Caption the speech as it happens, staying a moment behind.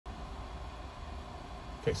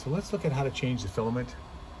Okay, so let's look at how to change the filament.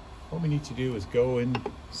 What we need to do is go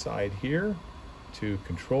inside here to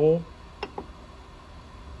control,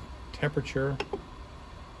 temperature,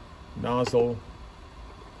 nozzle,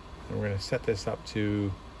 and we're going to set this up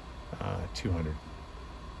to 200.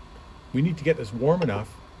 We need to get this warm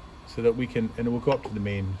enough so that we can, and we'll go up to the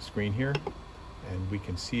main screen here, and we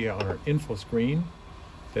can see on our info screen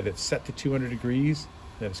that it's set to 200 degrees,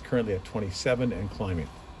 that it's currently at 27 and climbing.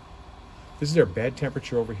 This is our bed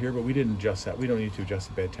temperature over here, but we didn't adjust that. We don't need to adjust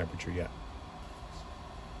the bed temperature yet.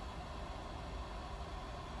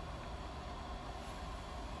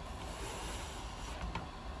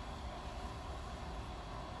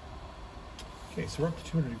 Okay, so we're up to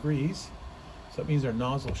 200 degrees. So that means our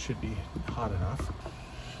nozzle should be hot enough.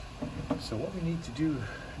 So what we need to do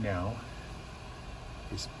now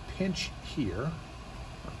is pinch here,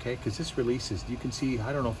 okay, because this releases, you can see,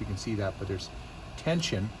 I don't know if you can see that, but there's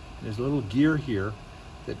tension. There's a little gear here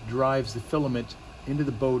that drives the filament into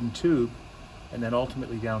the Bowden tube and then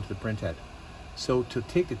ultimately down to the printhead. So to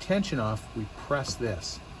take the tension off, we press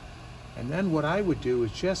this. And then what I would do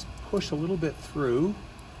is just push a little bit through.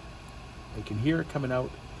 You can hear it coming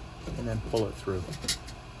out, and then pull it through.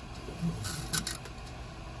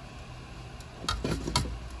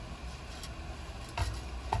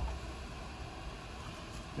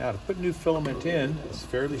 Now to put new filament in is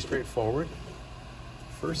fairly straightforward.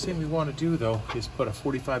 First thing we want to do though is put a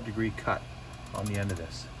 45-degree cut on the end of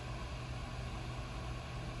this.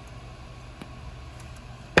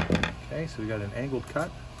 Okay, so we got an angled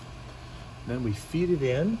cut. Then we feed it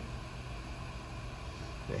in.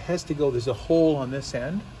 It has to go, there's a hole on this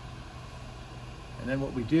end. And then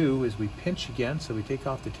what we do is we pinch again, so we take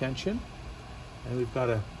off the tension. And we've got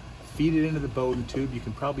to feed it into the Bowden tube. You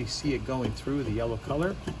can probably see it going through the yellow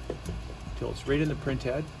color until it's right in the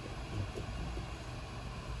printhead.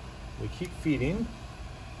 We keep feeding,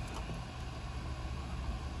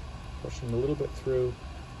 pushing a little bit through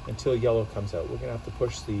until yellow comes out. We're going to have to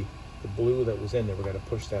push the blue that was in there. We're going to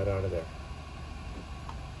push that out of there.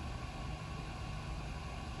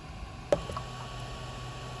 I'll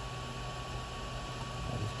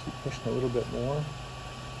just keep pushing a little bit more.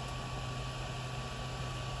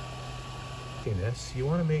 This, you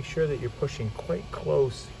want to make sure that you're pushing quite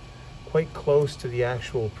close to the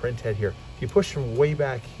actual printhead here. If you push from way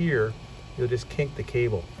back here, you'll just kink the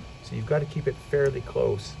cable. So you've got to keep it fairly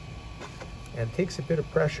close. And it takes a bit of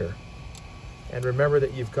pressure. And remember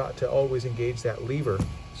that you've got to always engage that lever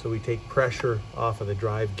so we take pressure off of the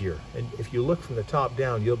drive gear. And if you look from the top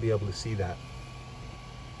down, you'll be able to see that.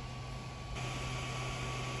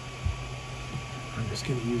 I'm just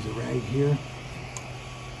going to use a rag here.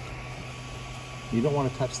 You don't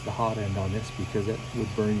want to touch the hot end on this because it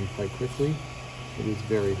would burn you quite quickly. It is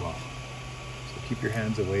very hot. So keep your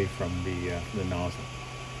hands away from the nozzle.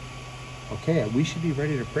 Okay, we should be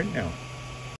ready to print now.